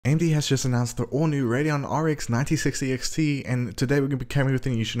AMD has just announced their all-new Radeon RX 9060 XT, and today we're going to be covering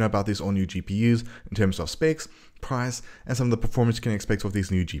everything you should know about these all-new GPUs in terms of specs, price, and some of the performance you can expect with these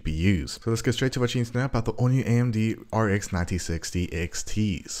new GPUs. So let's get straight to what you need to know about the all-new AMD RX 9060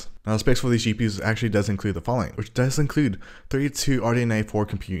 XTs. Now the specs for these GPUs actually does include the following, which does include 32 RDNA 4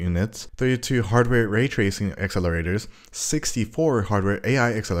 compute units, 32 hardware ray tracing accelerators, 64 hardware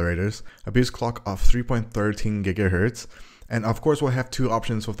AI accelerators, a boost clock of 3.13 GHz, and of course we'll have two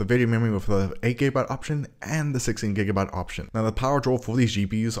options with the video memory with the 8GB option and the 16GB option. Now the power draw for these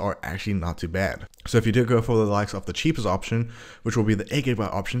GPUs are actually not too bad. So if you do go for the likes of the cheapest option, which will be the 8GB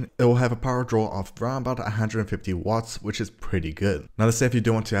option, it will have a power draw of around about 150 watts, which is pretty good. Now let's say if you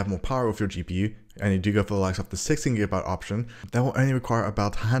do want to have more power with your GPU, and you do go for the likes of the 16GB option, that will only require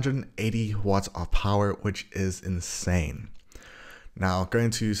about 180 watts of power, which is insane. Now,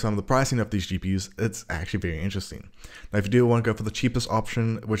 going to some of the pricing of these GPUs, it's actually very interesting. Now, if you do want to go for the cheapest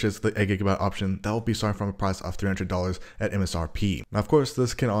option, which is the 8GB option, that will be starting from a price of $300 at MSRP. Now, of course,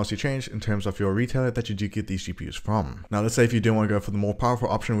 this can also change in terms of your retailer that you do get these GPUs from. Now, let's say if you do want to go for the more powerful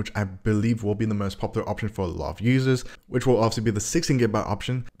option, which I believe will be the most popular option for a lot of users, which will obviously be the 16GB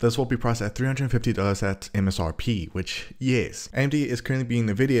option, this will be priced at $350 at MSRP, which, yes, AMD is currently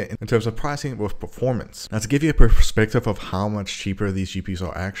beating NVIDIA in terms of pricing with performance. Now, to give you a perspective of how much cheaper these GPUs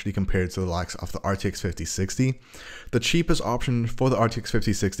are actually compared to the likes of the RTX 5060. The cheapest option for the RTX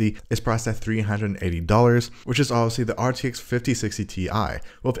 5060 is priced at $380, which is obviously the RTX 5060 Ti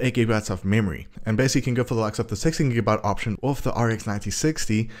with 8GB of memory. And basically you can go for the likes of the 16GB option with the RX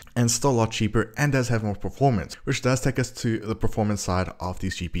 9060 and still a lot cheaper and does have more performance, which does take us to the performance side of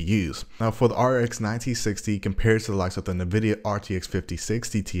these GPUs. Now for the RX 9060 compared to the likes of the NVIDIA RTX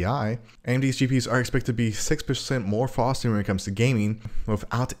 5060 Ti, AMD's GPUs are expected to be 6% more faster when it comes to gaming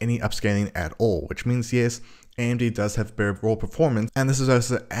without any upscaling at all, which means yes, AMD does have better raw performance, and this is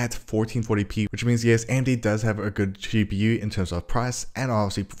also at 1440p, which means yes, AMD does have a good GPU in terms of price and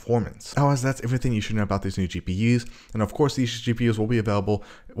obviously performance. Otherwise, that's everything you should know about these new GPUs, and of course these GPUs will be available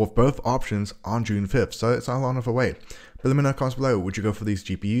with both options on June 5th, so it's not long of a wait. But let me know in the comments below, would you go for these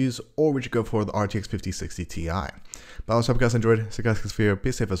GPUs or would you go for the RTX 5060 Ti? But I also hope you guys enjoyed, so guys, this video,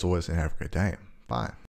 be safe as always and have a great day. Bye.